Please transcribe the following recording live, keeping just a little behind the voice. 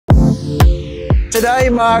Today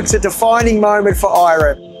marks a defining moment for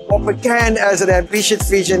IREN. What began as an ambitious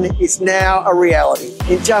vision is now a reality.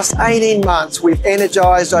 In just 18 months, we've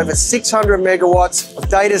energized over 600 megawatts of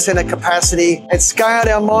data center capacity and scaled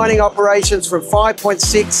our mining operations from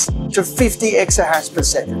 5.6 to 50 exahash per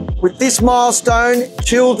second. With this milestone,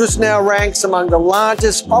 Childress now ranks among the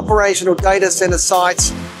largest operational data center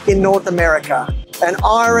sites in North America. And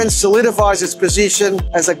IREN solidifies its position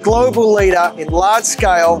as a global leader in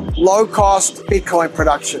large-scale, low-cost Bitcoin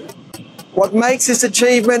production. What makes this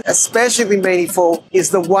achievement especially meaningful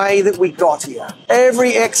is the way that we got here.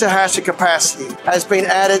 Every exahash of capacity has been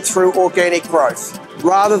added through organic growth.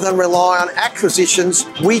 Rather than rely on acquisitions,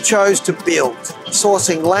 we chose to build,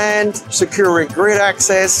 sourcing land, securing grid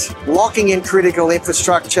access, locking in critical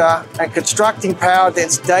infrastructure, and constructing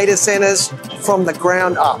power-dense data centers from the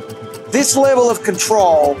ground up. This level of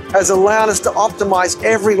control has allowed us to optimize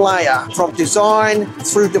every layer from design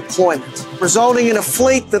through deployment, resulting in a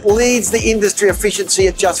fleet that leads the industry efficiency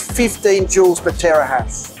at just 15 joules per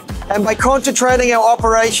terahash. And by concentrating our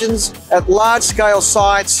operations at large-scale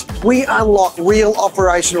sites, we unlock real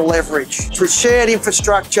operational leverage through shared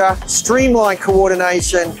infrastructure, streamlined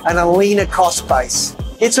coordination, and a leaner cost base.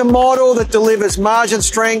 It's a model that delivers margin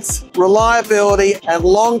strength, reliability, and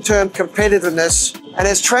long-term competitiveness, and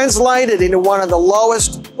has translated into one of the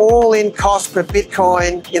lowest all-in cost per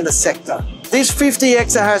Bitcoin in the sector. This 50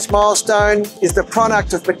 exahash milestone is the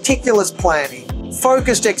product of meticulous planning,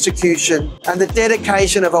 focused execution, and the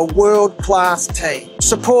dedication of a world-class team,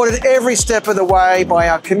 supported every step of the way by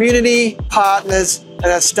our community, partners, and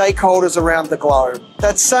our stakeholders around the globe.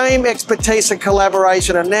 That same expertise and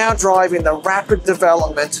collaboration are now driving the rapid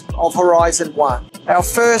development of Horizon 1, our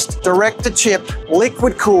first direct-to-chip,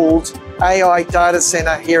 liquid-cooled AI data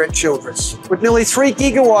center here at Childress. With nearly 3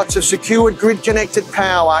 gigawatts of secured grid-connected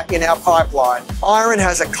power in our pipeline, IREN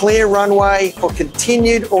has a clear runway for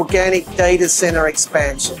continued organic data center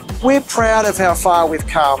expansion. We're proud of how far we've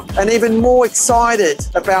come and even more excited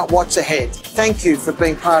about what's ahead. Thank you for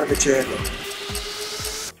being part of the journey.